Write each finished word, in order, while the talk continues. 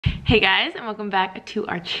Hey guys, and welcome back to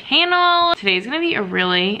our channel. Today's gonna be a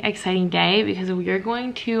really exciting day because we are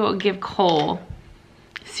going to give Cole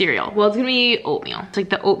cereal. Well, it's gonna be oatmeal. It's like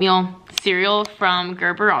the oatmeal cereal from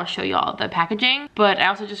Gerber. I'll show you all the packaging. But I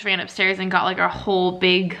also just ran upstairs and got like a whole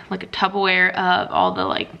big like a Tupperware of all the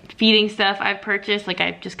like feeding stuff I've purchased. Like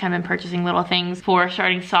I've just kind of been purchasing little things for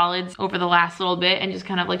starting solids over the last little bit and just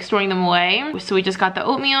kind of like storing them away. So we just got the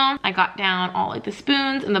oatmeal. I got down all like the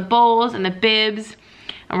spoons and the bowls and the bibs.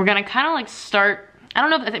 And we're gonna kind of like start, I don't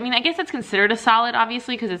know if, I mean, I guess that's considered a solid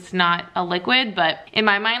obviously because it's not a liquid, but in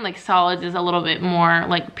my mind like solids is a little bit more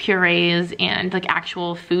like purees and like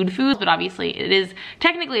actual foods, but obviously it is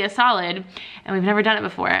technically a solid and we've never done it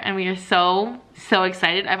before and we are so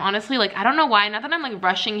excited. I'm honestly like, I don't know why, not that I'm like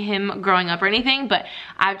rushing him growing up or anything, but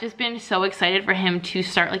I've just been so excited for him to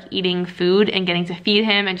start like eating food and getting to feed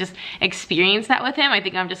him and just experience that with him. I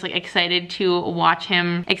think I'm just like excited to watch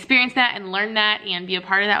him experience that and learn that and be a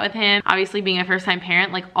part of that with him. Obviously being a first time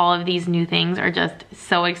parent, like all of these new things are just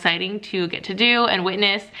so exciting to get to do and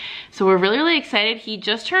witness. So we're really excited. He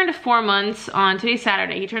just turned 4 months on, today's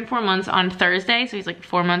Saturday. He turned 4 months on Thursday. So he's like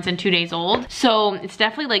 4 months and 2 days old. So it's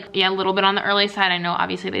definitely like, yeah, a little bit on the early side. I know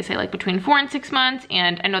obviously they say like between 4 and 6 months,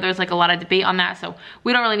 and I know there's like a lot of debate on that, so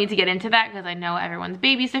we don't really need to get into that because I know everyone's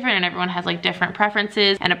baby's different and everyone has like different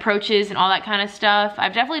preferences and approaches and all that kind of stuff.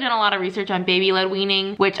 I've definitely done a lot of research on baby-led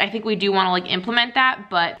weaning, which I think we do want to like implement that,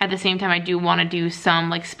 but at the same time I do want to do some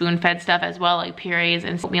like spoon-fed stuff as well, like purees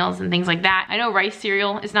and meals and things like that. I know rice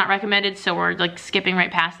cereal is not recommended, so we're like skipping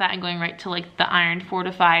right past that and going right to like the iron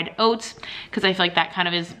fortified oats because I feel like that kind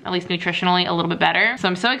of is at least nutritionally a little bit better. So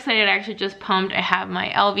I'm so excited. I actually just pumped. I have my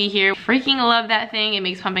LV here. Freaking love that thing. It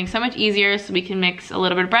makes pumping so much easier, so we can mix a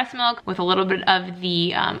little bit of breast milk with a little bit of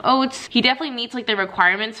the oats. He definitely meets like the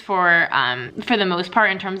requirements for the most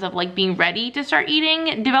part in terms of like being ready to start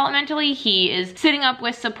eating developmentally. He is sitting up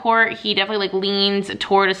with support. He definitely like leans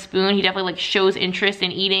toward a spoon. He definitely like shows interest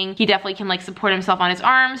in eating. He definitely can like support himself on his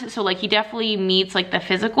arms. So like he definitely meets like the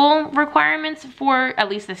physical requirements for at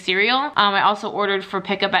least the cereal. I also ordered for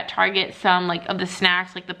pickup at Target some like of the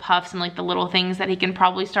snacks, like the puffs and like the little things that he can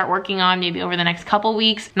probably start working on maybe over the next couple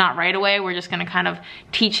weeks. Not right away. We're just gonna kind of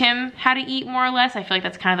teach him how to eat more or less. I feel like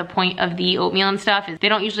that's kind of the point of the oatmeal and stuff, is they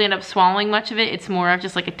don't usually end up swallowing much of it. It's more of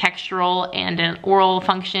just like a textural and an oral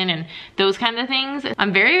function and those kind of things.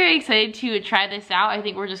 I'm very excited to try this out. I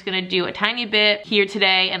think we're just gonna do a tiny bit here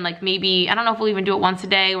today and like maybe, I don't know if we'll even do it once a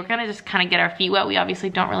day. We're gonna just kind of get our feet wet. We obviously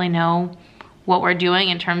don't really know what we're doing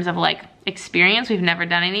in terms of like experience. We've never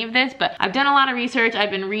done any of this, but I've done a lot of research.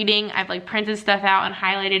 I've been reading. I've like printed stuff out and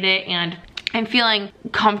highlighted it, and I'm feeling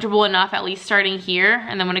comfortable enough at least starting here.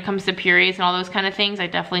 And then when it comes to purees and all those kind of things, I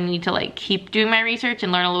definitely need to like keep doing my research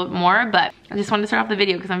and learn a little bit more. But I just wanted to start off the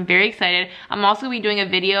video because I'm very excited. I'm also gonna be doing a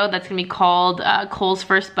video that's gonna be called Cole's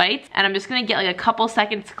First Bites. And I'm just gonna get like a couple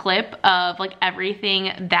seconds clip of like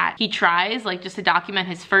everything that he tries, like just to document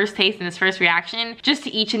his first taste and his first reaction, just to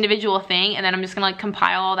each individual thing. And then I'm just gonna like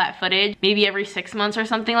compile all that footage, maybe every 6 months or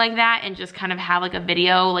something like that, and just kind of have like a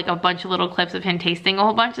video, like a bunch of little clips of him tasting a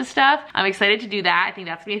whole bunch of stuff. I'm excited to do that. I think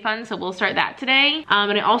that's gonna be fun, so we'll start that today.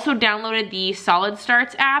 And I also downloaded the Solid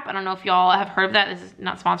Starts app. I don't know if y'all have heard of that. This is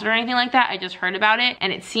not sponsored or anything like that. I just heard about it,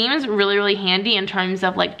 and it seems really handy in terms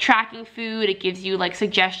of like tracking food. It gives you like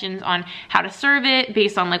suggestions on how to serve it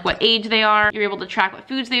based on like what age they are. You're able to track what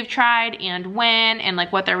foods they've tried and when, and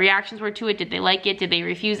like what their reactions were to it. Did they like it? Did they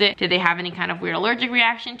refuse it? Did they have any kind of weird allergic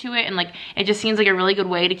reaction to it? And like it just seems like a really good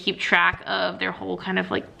way to keep track of their whole kind of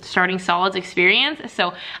like starting solids experience.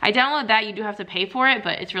 So I downloaded that. You do have to pay for it,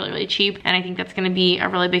 but it's really cheap, and I think that's going to be a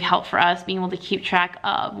really big help for us, being able to keep track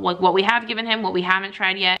of like what we have given him, what we haven't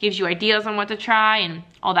tried yet. Gives you ideas on what to try and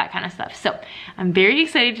all that kind of stuff. So I'm very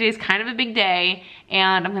excited. Today's kind of a big day,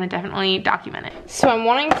 and I'm gonna definitely document it. So I'm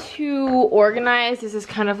wanting to organize, this is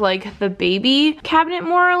kind of like the baby cabinet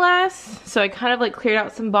more or less. So I kind of like cleared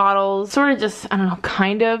out some bottles, sort of just, I don't know,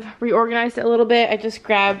 kind of reorganized it a little bit. I just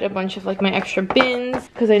grabbed a bunch of like my extra bins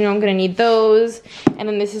because I know I'm gonna need those. And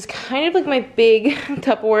then this is kind of like my big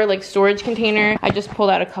Tupperware like storage container. I just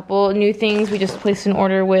pulled out a couple new things. We just placed an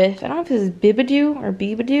order with, I don't know if this is Bibadoo or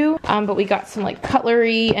Bibadoo, but we got some like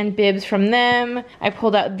cutlery and bibs from them. I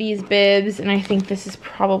pulled out these bibs, and I think this is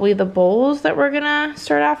probably the bowls that we're gonna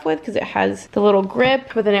start off with because it has the little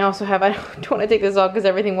grip. But then I also have, I don't want to take this off because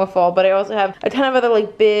everything will fall, but I also have a ton of other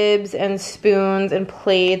like bibs and spoons and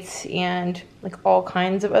plates and like all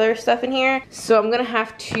kinds of other stuff in here. So I'm gonna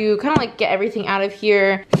have to kind of like get everything out of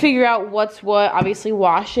here, figure out what's what, obviously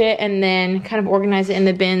wash it, and then kind of organize it in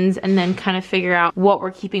the bins, and then kind of figure out what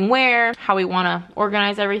we're keeping where, how we wanna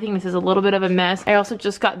organize everything. This is a little bit of a mess. I also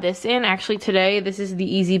just got this in actually today. This is the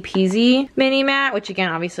Easy Peasy mini mat, which again,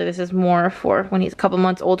 obviously this is more for when he's a couple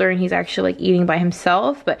months older and he's actually like eating by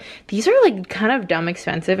himself. But these are like kind of dumb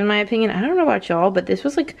expensive in my opinion. I don't know about y'all, but this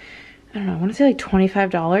was like, I don't know, I want to say like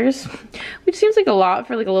 $25, which seems like a lot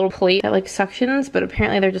for like a little plate that like suctions, but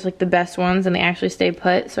apparently they're just like the best ones and they actually stay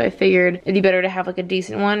put. So I figured it'd be better to have like a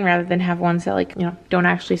decent one rather than have ones that like, you know, don't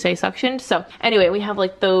actually stay suctioned. So anyway, we have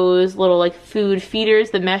like those little like food feeders,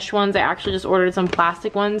 the mesh ones. I actually just ordered some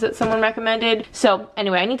plastic ones that someone recommended. So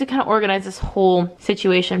anyway, I need to kind of organize this whole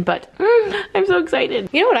situation, but I'm so excited.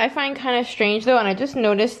 You know what I find kind of strange though, and I just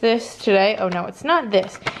noticed this today. Oh no, it's not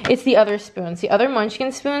this. It's the other spoons. The other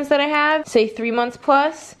Munchkin spoons that I have say 3 months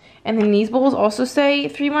plus, and then these bowls also say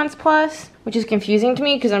 3 months plus, which is confusing to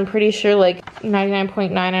me because I'm pretty sure like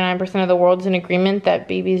 99.99% of the world's in agreement that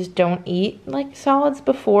babies don't eat like solids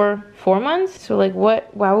before 4 months. So like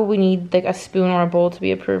why would we need like a spoon or a bowl to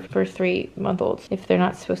be approved for 3-month-olds if they're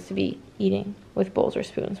not supposed to be eating with bowls or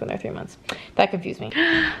spoons when they're 3 months? That confused me.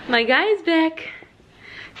 My guy's back.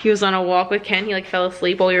 He was on a walk with Ken. He like fell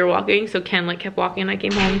asleep while we were walking, so Ken like kept walking and I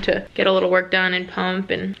came home to get a little work done and pump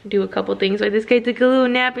and do a couple things. Like this guy took a little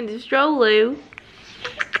nap in the stroller.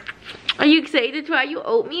 Are you excited to try your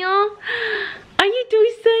oatmeal? Are you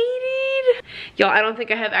too excited? Y'all, I don't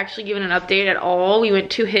think I have actually given an update at all. We went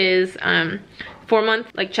to his 4-month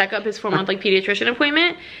like checkup, his 4-month like pediatrician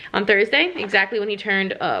appointment on Thursday, exactly when he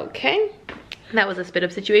turned, okay. That was a spit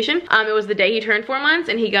up situation. It was the day he turned 4 months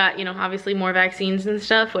and he got, you know, obviously more vaccines and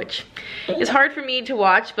stuff, which is hard for me to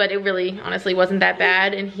watch, but it really honestly wasn't that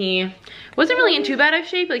bad. And he wasn't really in too bad of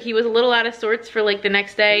shape. Like he was a little out of sorts for like the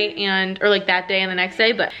next day or like that day and the next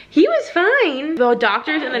day, but he was fine. The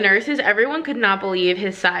doctors and the nurses, everyone could not believe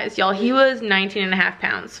his size. Y'all, he was 19.5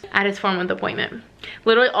 pounds at his 4-month appointment.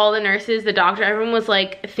 Literally all the nurses, the doctor, everyone was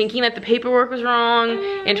like thinking that the paperwork was wrong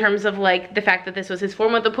in terms of like the fact that this was his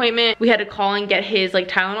 4-month appointment. We had to call and get his like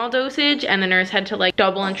Tylenol dosage, and the nurse had to like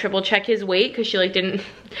double and triple check his weight because she like didn't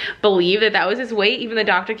believe that that was his weight. Even the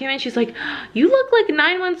doctor came in, she's like, you look like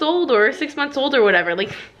 9 months old or 6 months old or whatever.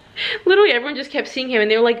 Like literally everyone just kept seeing him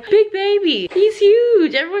and they were like, big baby, he's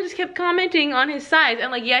huge. Everyone just kept commenting on his size,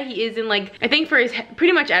 and like yeah, he is in like, I think for his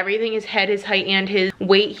pretty much everything, his head, his height, and his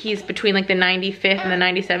weight, he's between like the 95th and the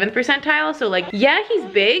 97th percentile. So like yeah, he's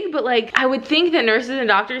big, but like I would think that nurses and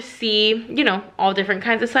doctors see, you know, all different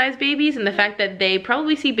kinds of size babies, and the fact that they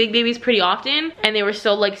probably see big babies pretty often and they were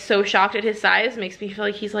still like so shocked at his size makes me feel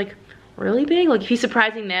like he's like really big. Like if he's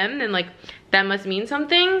surprising them, then like that must mean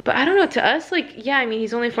something. But I don't know, to us, like, yeah, I mean,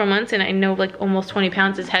 he's only 4 months and I know like almost 20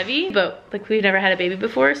 pounds is heavy, but like we've never had a baby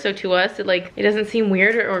before. So to us, it doesn't seem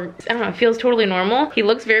weird or I don't know, it feels totally normal. He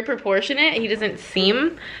looks very proportionate. He doesn't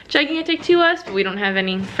seem gigantic to us, but we don't have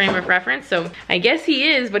any frame of reference. So I guess he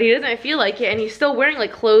is, but he doesn't feel like it. And he's still wearing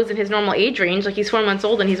like clothes in his normal age range. Like he's 4 months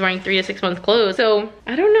old and he's wearing 3 to 6 months clothes. So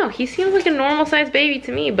I don't know, he seems like a normal sized baby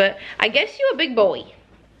to me, but I guess you a big boy.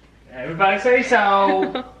 Everybody say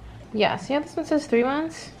so. Yeah, see how this one says 3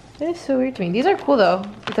 months? That is so weird to me. These are cool though.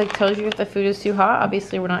 It like tells you if the food is too hot.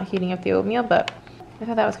 Obviously we're not heating up the oatmeal, but I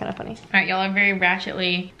thought that was kind of funny. All right, y'all, I'm very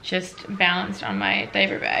ratchetly just balanced on my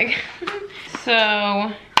diaper bag.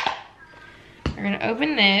 So we're gonna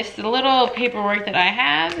open this. The little paperwork that I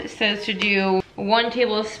have says to do 1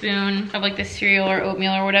 tablespoon of like the cereal or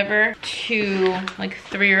oatmeal or whatever to like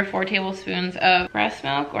 3 or 4 tablespoons of breast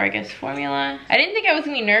milk, or I guess formula. I didn't think I was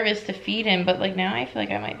gonna be nervous to feed him, but like now I feel like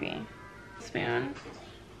I might be. Spoon.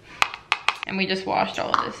 And we just washed all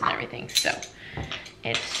of this and everything, so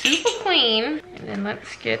it's super clean. And then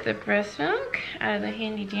let's get the breast milk out of the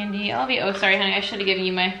handy dandy. Oh, sorry, honey, I should have given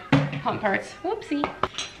you my pump parts. Whoopsie.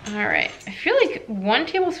 All right, I feel like 1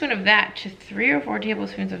 tablespoon of that to 3 or 4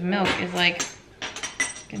 tablespoons of milk is like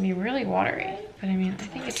gonna be really watery. But I mean, I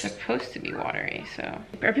think it's supposed to be watery, so.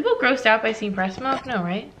 Are people grossed out by seeing breast milk? No,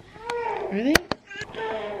 right? Are they?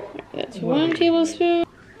 That's 1 tablespoon.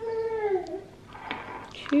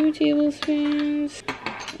 2 tablespoons.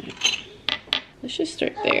 Let's just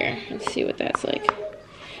start there and see what that's like.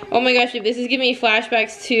 Oh my gosh, this is giving me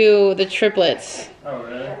flashbacks to the triplets. Oh,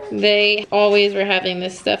 really? They always were having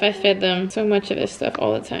this stuff. I fed them so much of this stuff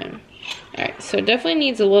all the time. All right, so it definitely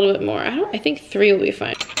needs a little bit more. I think 3 will be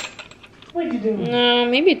fine. What are you doing? No,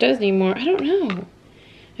 maybe it does need more. I don't know.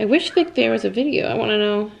 I wish like there was a video. I want to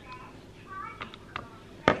know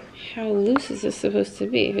how loose is this supposed to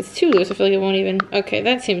be. If it's too loose, I feel like it won't even. Okay,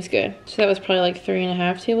 that seems good. So that was probably like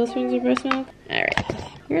 3.5 tablespoons of breast milk. All right.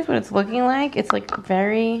 here's what it's looking like. It's like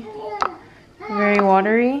very, very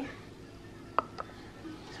watery. So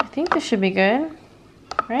I think this should be good,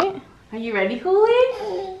 right? Are you ready,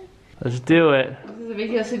 Cooley? Let's do it. This is a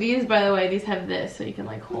big deal. So these, by the way, these have this, so you can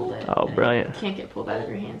like hold it. Oh, brilliant. It can't get pulled out of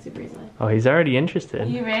your hand super easily. Oh, he's already interested.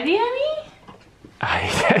 You ready, honey?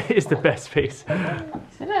 That is the best face.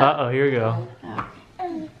 Sit up. Uh-oh, here we go.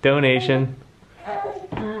 Oh. Donation.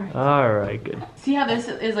 Alright. Alright, good. See how this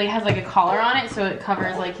is like has like a collar on it, so it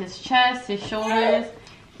covers like his chest, his shoulders.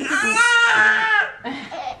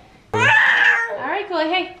 Alright, Coley.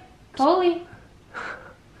 Hey, Coley.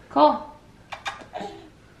 Cole.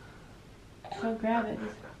 Go grab it.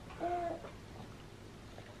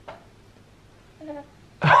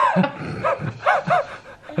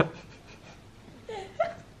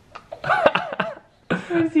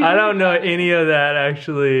 I don't know any of that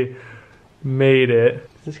actually made it.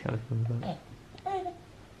 This kind of fun.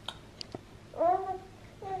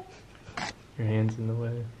 Your hand's in the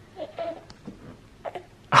way.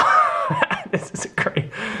 This is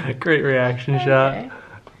a great reaction shot.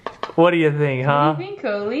 What do you think, huh? What do you think,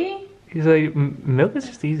 Coley? He's like, milk is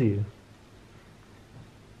just easy.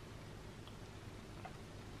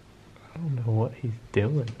 I don't know what he's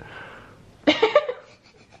doing.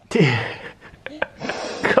 Dude.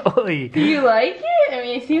 Coley. Do you like it? I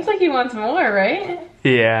mean, it seems like he wants more, right?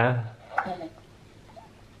 Yeah.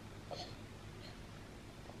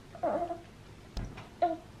 Oh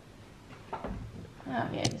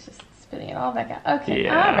yeah, he's just spitting it all back out. Okay,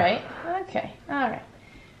 Yeah. alright. Okay, alright.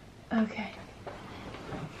 Okay.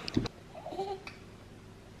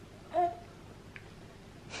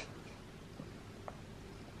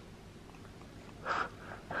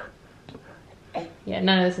 Yeah,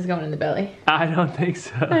 none of this is going in the belly. I don't think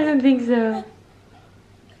so. I don't think so.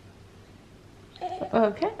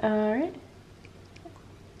 Okay, alright.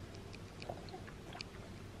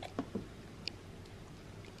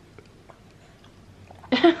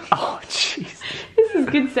 Oh, jeez. This is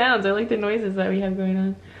good sounds. I like the noises that we have going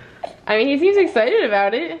on. I mean, he seems excited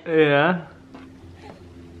about it. Yeah.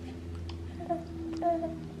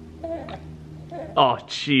 Oh,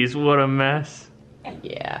 jeez, what a mess.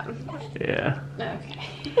 Yeah. Yeah. Okay.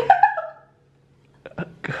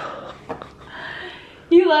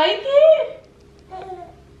 You like it?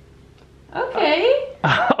 Okay.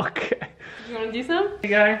 Okay. You want to do some? Hey,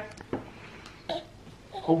 guy.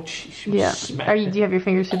 Oh, jeez. You Yeah. smacked Do you have your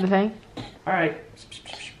fingers through the thing? All right.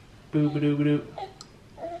 Boo ba doo ba doo.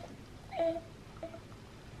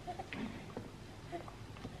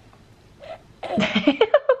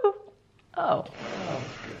 Oh.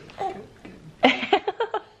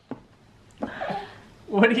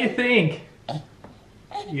 What do you think?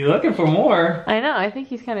 You looking for more? I know. I think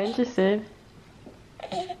he's kind of interested.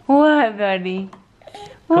 What, buddy?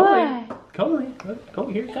 What? Coley. Oh,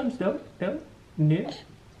 here it comes. No. No.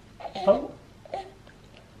 Oh.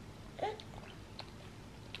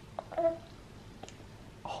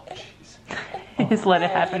 Oh, jeez. Just let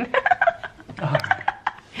it happen. Oh.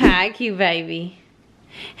 Hi, cute baby.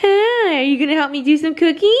 Hi, are you gonna help me do some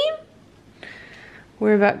cooking?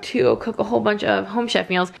 We're about to cook a whole bunch of Home Chef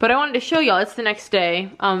meals, but I wanted to show y'all, it's the next day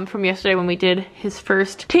from yesterday when we did his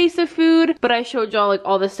first taste of food, but I showed y'all like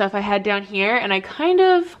all the stuff I had down here, and I kind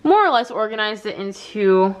of more or less organized it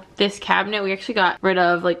into this cabinet. We actually got rid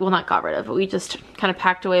of, like, well, not got rid of, but we just kind of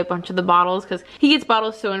packed away a bunch of the bottles because he gets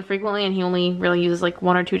bottles so infrequently and he only really uses like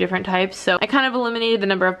 1 or 2 different types. So I kind of eliminated the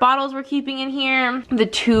number of bottles we're keeping in here. The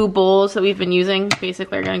 2 bowls that we've been using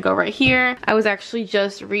basically are gonna go right here. I was actually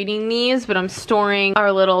just reading these, but I'm storing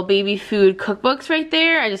our little baby food cookbooks right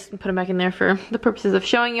there. I just put them back in there for the purposes of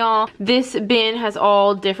showing y'all. This bin has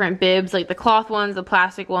all different bibs, like the cloth ones, the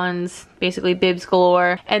plastic ones, basically bibs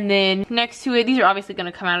galore. And then next to it, these are obviously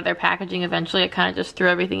gonna come out of their packaging eventually. I kind of just threw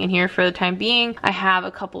everything in here for the time being. I have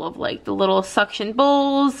a couple of like the little suction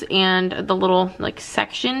bowls and the little like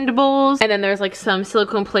sectioned bowls. And then there's like some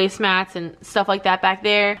silicone placemats and stuff like that back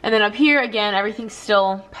there. And then up here, again, everything's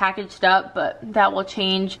still packaged up, but that will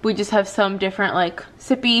change. We just have some different like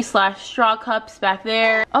sippy / straw cups back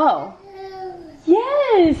there. Oh,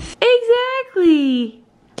 yes, exactly.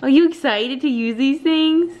 Are you excited to use these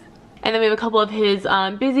things? And then we have a couple of his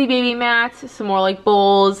busy baby mats, some more like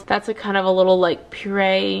bowls. That's a kind of a little like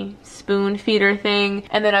puree spoon feeder thing.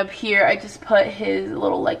 And then up here, I just put his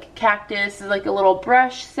little like cactus. This is like a little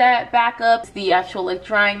brush set backup. It's the actual like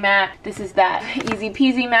drying mat. This is that easy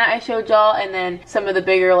peasy mat I showed y'all. And then some of the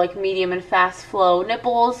bigger like medium and fast flow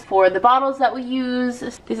nipples for the bottles that we use.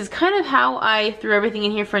 This is kind of how I threw everything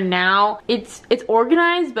in here for now. It's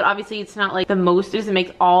organized, but obviously it's not like the most, it doesn't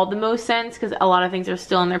make all the most sense because a lot of things are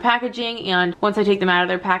still in their packaging. packaging, and once I take them out of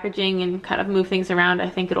their packaging and kind of move things around, I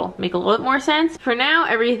think it'll make a little bit more sense. For now,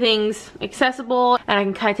 everything's accessible, and I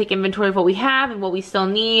can kind of take inventory of what we have and what we still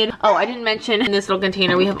need. Oh, I didn't mention in this little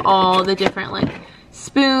container, we have all the different like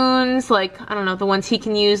spoons, like, I don't know, the ones he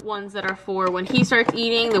can use, ones that are for when he starts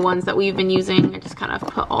eating, the ones that we've been using. I just kind of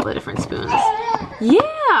put all the different spoons.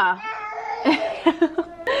 Yeah!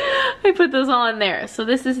 I put those all in there. So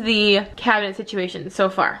this is the cabinet situation so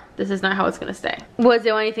far. This is not how it's gonna stay. Was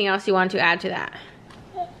there anything else you wanted to add to that?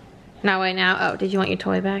 Not right now? Oh, did you want your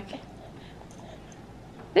toy back?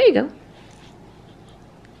 There you go.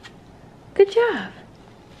 Good job.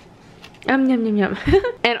 Yum, yum, yum.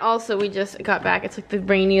 And also we just got back. It's like the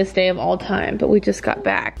rainiest day of all time, but we just got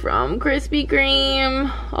back from Krispy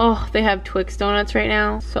Kreme. Oh, they have Twix donuts right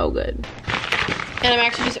now. So good. And I'm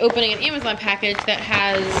actually just opening an Amazon package that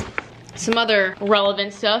has some other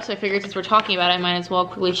relevant stuff, so I figured since we're talking about it, I might as well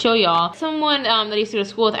quickly show y'all. Someone that I used to go to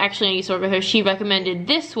school with, actually I used to work with her, she recommended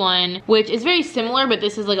this one, which is very similar, but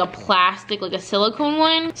this is like a plastic, like a silicone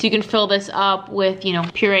one. So you can fill this up with, you know,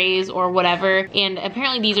 purees or whatever. And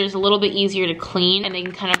apparently these are just a little bit easier to clean, and they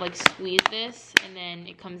can kind of like squeeze this, and then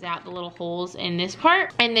it comes out the little holes in this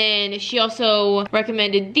part. And then she also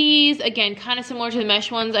recommended these, again, kind of similar to the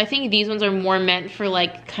mesh ones. I think these ones are more meant for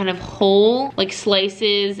like kind of whole, like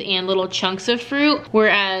slices and little chunks of fruit,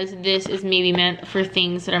 whereas this is maybe meant for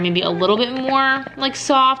things that are maybe a little bit more like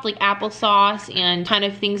soft, like applesauce and kind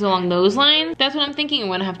of things along those lines. That's what I'm thinking. I'm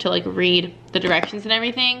gonna have to like read the directions and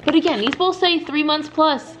everything. But again, these both say 3 months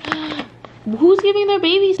plus. Who's giving their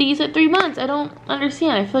babies these at 3 months? I don't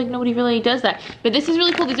understand. I feel like nobody really does that. But this is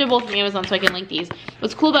really cool. These are both from Amazon, so I can link these.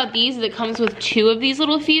 What's cool about these is it comes with 2 of these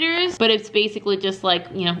little feeders, but it's basically just like,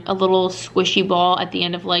 you know, a little squishy ball at the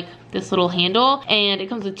end of like this little handle. And it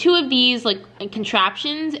comes with 2 of these like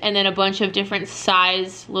contraptions and then a bunch of different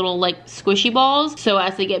size little like squishy balls. So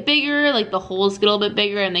as they get bigger, like the holes get a little bit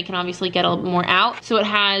bigger and they can obviously get a little bit more out. So it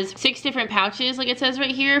has 6 different pouches, like it says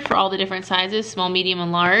right here, for all the different sizes, small, medium,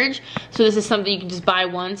 and large. So this is something you can just buy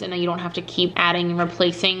once and then you don't have to keep adding and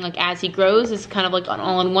replacing like as he grows. It's kind of like an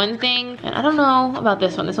all-in-one thing. And I don't know about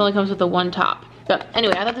this one. This only comes with the 1 top. But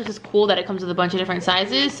anyway, I thought this was cool that it comes with a bunch of different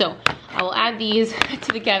sizes, so I will add these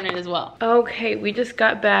to the cabinet as well. Okay, we just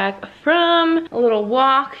got back from a little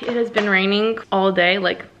walk. It has been raining all day,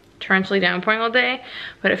 like torrentially downpouring all day,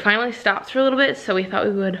 but it finally stopped for a little bit, so we thought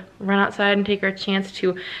we would run outside and take our chance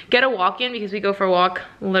to get a walk in, because we go for a walk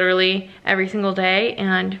literally every single day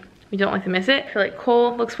and we don't like to miss it. I feel like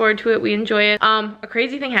Cole looks forward to it, we enjoy it. A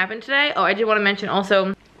crazy thing happened today. Oh, I did want to mention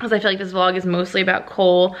also, because I feel like this vlog is mostly about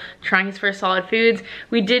Cole trying his first solid foods.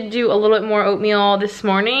 We did do a little bit more oatmeal this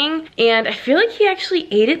morning, and I feel like he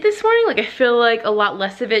actually ate it this morning. Like I feel like a lot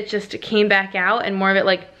less of it just came back out and more of it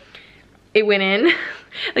like it went in.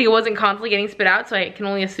 Like it wasn't constantly getting spit out, so I can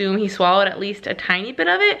only assume he swallowed at least a tiny bit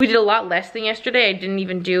of it. We did a lot less than yesterday. I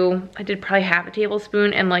did probably half a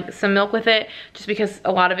tablespoon and like some milk with it, just because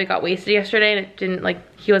a lot of it got wasted yesterday and it didn't, like,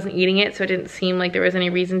 he wasn't eating it, so it didn't seem like there was any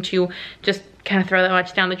reason to just kind of throw that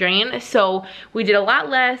much down the drain. So we did a lot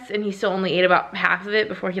less, and he still only ate about half of it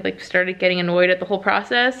before he like started getting annoyed at the whole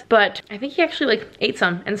process. But I think he actually like ate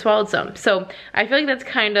some and swallowed some. So I feel like that's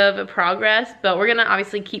kind of a progress, but we're gonna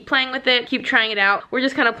obviously keep playing with it, keep trying it out. We're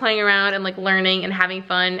just kind of playing around and like learning and having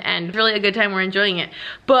fun, and really a good time. We're enjoying it.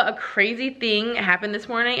 But a crazy thing happened this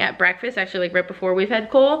morning at breakfast, actually like right before we've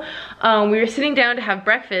had Cole. We were sitting down to have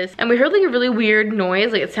breakfast and we heard like a really weird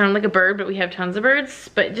noise. Like it sounded like a bird, but we have tons of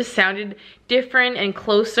birds, but it just sounded different and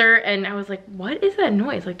closer, and I was like, what is that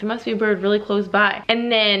noise? Like there must be a bird really close by.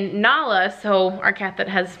 And then Nala, so our cat that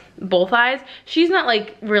has both eyes, she's not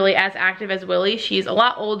like really as active as Willie. She's a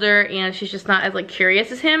lot older and she's just not as like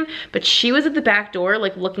curious as him, but she was at the back door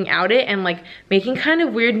like looking out it and like making kind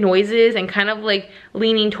of weird noises and kind of like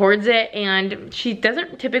leaning towards it. And she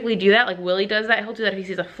doesn't typically do that. Like Willie does that. He'll do that if he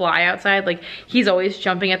sees a fly outside. Like he's always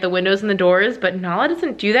jumping at the windows and the doors, but Nala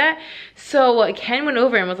doesn't do that. So Ken went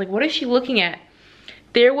over and was like, what is she looking at?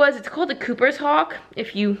 There was, it's called a Cooper's hawk.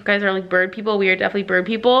 If you guys are like bird people, we are definitely bird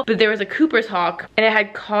people. But there was a Cooper's hawk and it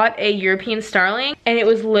had caught a European starling, and it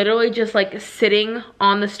was literally just like sitting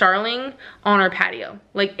on the starling on our patio.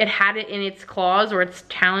 Like it had it in its claws or its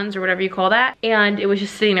talons or whatever you call that, and it was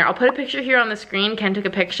just sitting there. I'll put a picture here on the screen. Ken took a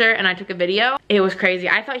picture and I took a video. It was crazy.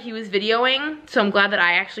 I thought he was videoing, so I'm glad that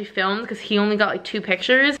I actually filmed, because he only got like 2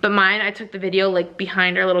 pictures. But mine, I took the video like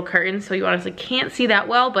behind our little curtain, so you honestly can't see that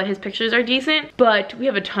well, but his pictures are decent. But we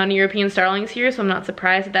have a ton of European starlings here, so I'm not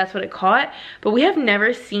surprised that that's what it caught. But we have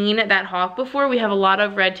never seen that hawk before. We have a lot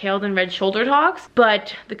of red-tailed and red-shouldered hawks,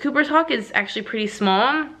 but the Cooper's hawk is actually pretty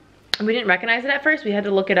small. and we didn't recognize it at first. We had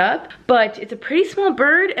to look it up, but it's a pretty small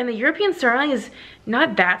bird, and the European starling is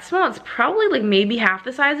not that small. It's probably like maybe half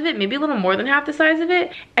the size of it, maybe a little more than half the size of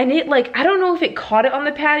it. And it like, I don't know if it caught it on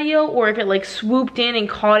the patio or if it like swooped in and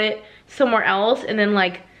caught it somewhere else and then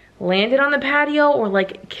like landed on the patio or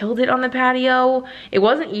like killed it on the patio. It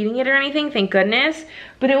wasn't eating it or anything, thank goodness,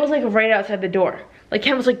 but it was like right outside the door. Like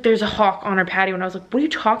Ken was like, there's a hawk on our patio, and I was like, what are you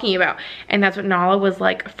talking about? And that's what Nala was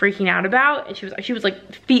like freaking out about, and she was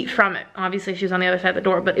like feet from it. Obviously she was on the other side of the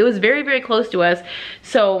door, but it was very, very close to us.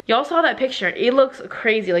 So y'all saw that picture. It looks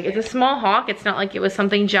crazy. Like, it's a small hawk. It's not like it was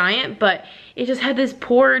something giant, but it just had this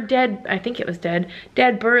poor dead, I think it was dead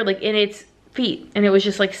bird like in its feet, and it was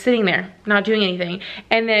just like sitting there not doing anything.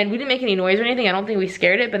 And then we didn't make any noise or anything. I don't think we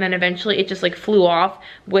scared it, but then eventually it just like flew off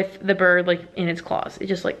with the bird like in its claws. It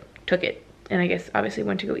just like took it, and I guess obviously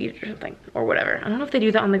went to go eat it or something or whatever. I don't know if they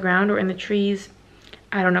do that on the ground or in the trees.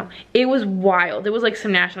 I don't know. It was wild. It was like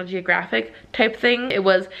some National Geographic type thing. It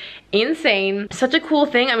was insane. Such a cool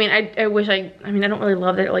thing. I mean, I wish I don't really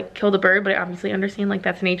love that it like killed a bird, but I obviously understand like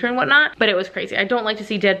that's nature and whatnot, but it was crazy. I don't like to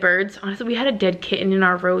see dead birds. Honestly, we had a dead kitten in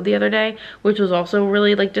our road the other day, which was also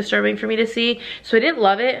really like disturbing for me to see. So I didn't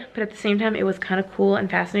love it, but at the same time, it was kind of cool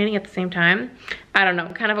and fascinating at the same time. I don't know,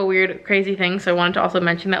 kind of a weird, crazy thing. So I wanted to also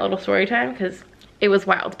mention that little story time because it was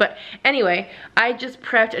wild. But anyway, I just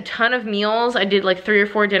prepped a ton of meals. I did like 3 or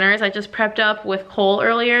 4 dinners. I just prepped up with Cole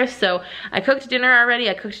earlier. So I cooked dinner already.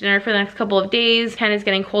 I cooked dinner for the next couple of days. Ken is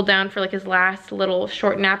getting cooled down for like his last little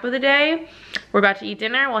short nap of the day. We're about to eat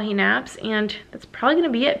dinner while he naps, and that's probably gonna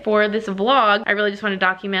be it for this vlog. I really just want to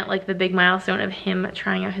document like the big milestone of him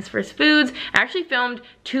trying out his first foods. I actually filmed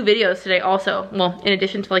 2 videos today also. Well, in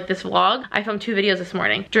addition to like this vlog, I filmed 2 videos this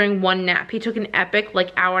morning during one nap. He took an epic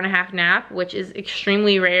like hour-and-a-half nap, which is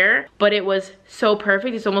extremely rare, but it was so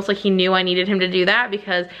perfect. It's almost like he knew I needed him to do that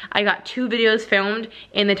because I got 2 videos filmed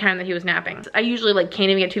in the time that he was napping. I usually like can't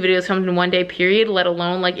even get 2 videos filmed in one day period, let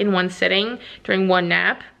alone like in one sitting during one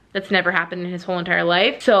nap. That's never happened in his whole entire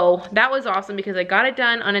life. So that was awesome because I got it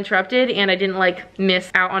done uninterrupted and I didn't like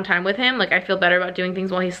miss out on time with him. Like, I feel better about doing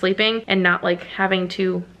things while he's sleeping and not like having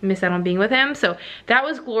to miss out on being with him. So that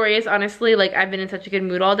was glorious, honestly. Like, I've been in such a good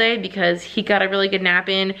mood all day because he got a really good nap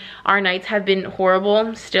in. Our nights have been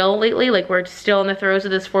horrible still lately. Like, we're still in the throes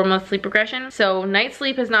of this 4-month sleep regression. So night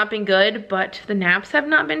sleep has not been good, but the naps have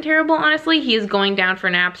not been terrible, honestly. He is going down for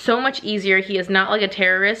naps so much easier. He is not like a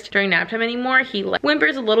terrorist during nap time anymore. He like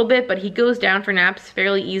whimpers a little bit, but he goes down for naps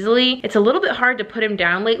fairly easily. It's a little bit hard to put him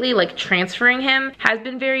down lately. Like, transferring him has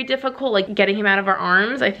been very difficult, like getting him out of our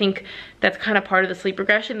arms. I think that's kind of part of the sleep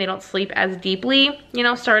regression. They don't sleep as deeply, you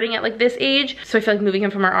know, starting at like this age. So I feel like moving him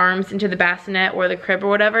from our arms into the bassinet or the crib or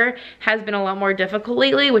whatever has been a lot more difficult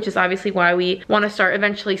lately, which is obviously why we want to start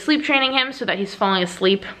eventually sleep training him so that he's falling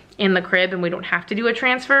asleep in the crib and we don't have to do a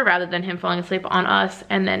transfer rather than him falling asleep on us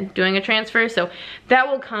and then doing a transfer. So that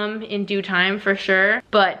will come in due time for sure.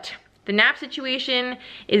 But the nap situation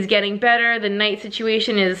is getting better. The night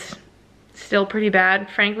situation is still pretty bad,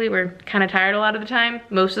 frankly. We're kind of tired a lot of the time,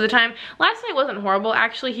 most of the time. Last night wasn't horrible,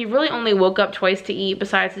 actually. He really only woke up twice to eat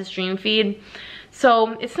besides his dream feed.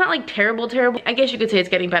 So it's not like terrible. I guess you could say it's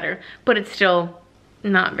getting better, but it's still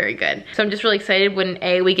not very good. So I'm just really excited when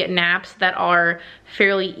we get naps that are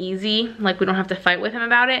fairly easy, like we don't have to fight with him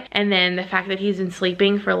about it. And then the fact that he's been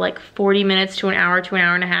sleeping for like 40 minutes to an hour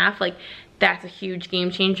and a half, like that's a huge game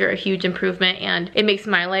changer, a huge improvement, and it makes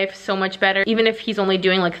my life so much better. Even if he's only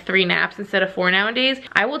doing like 3 naps instead of 4 nowadays,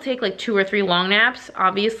 I will take like 2 or 3 long naps,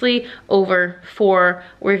 obviously, over 4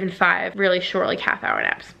 or even 5 really short, like half-hour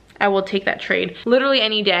naps. I will take that trade literally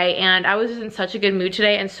any day. And I was just in such a good mood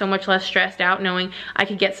today and so much less stressed out knowing I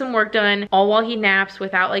could get some work done all while he naps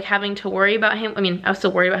without like having to worry about him. I mean, I was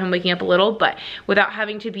still worried about him waking up a little, but without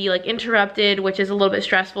having to be like interrupted, which is a little bit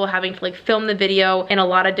stressful, having to like film the video in a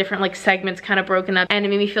lot of different like segments kind of broken up. And it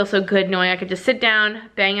made me feel so good knowing I could just sit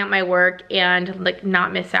down, bang out my work, and like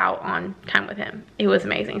not miss out on time with him. It was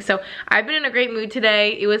amazing. So I've been in a great mood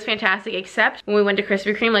today. It was fantastic, except when we went to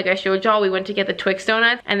Krispy Kreme, like I showed y'all, we went to get the Twix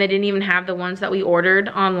donuts and they didn't even have the ones that we ordered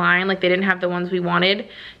online. Like, they didn't have the ones we wanted,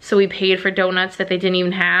 so we paid for donuts that they didn't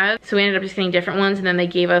even have. So we ended up just getting different ones, and then they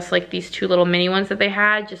gave us like these 2 little mini ones that they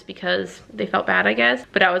had just because they felt bad, I guess.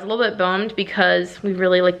 But I was a little bit bummed because we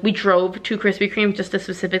really we drove to Krispy Kreme just to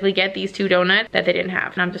specifically get these 2 donuts that they didn't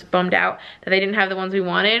have, and I'm just bummed out that they didn't have the ones we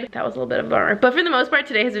wanted. That was a little bit of a bummer, but for the most part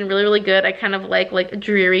today has been really good. I kind of like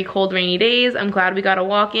dreary, cold, rainy days. I'm glad we got a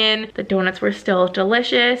walk in. The donuts were still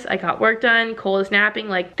delicious. I got work done. Cole is napping.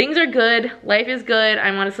 Like, things are good. Life is good.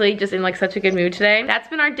 I'm honestly just in like such a good mood today. That's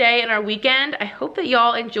been our day and our weekend. I hope that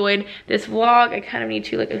y'all enjoyed this vlog. I kind of need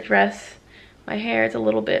to like address my hair. It's a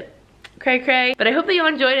little bit cray cray. But I hope that you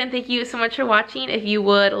enjoyed, and thank you so much for watching. If you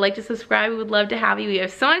would like to subscribe, we would love to have you. We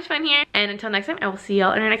have so much fun here. And until next time, I will see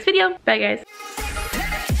y'all in our next video. Bye guys.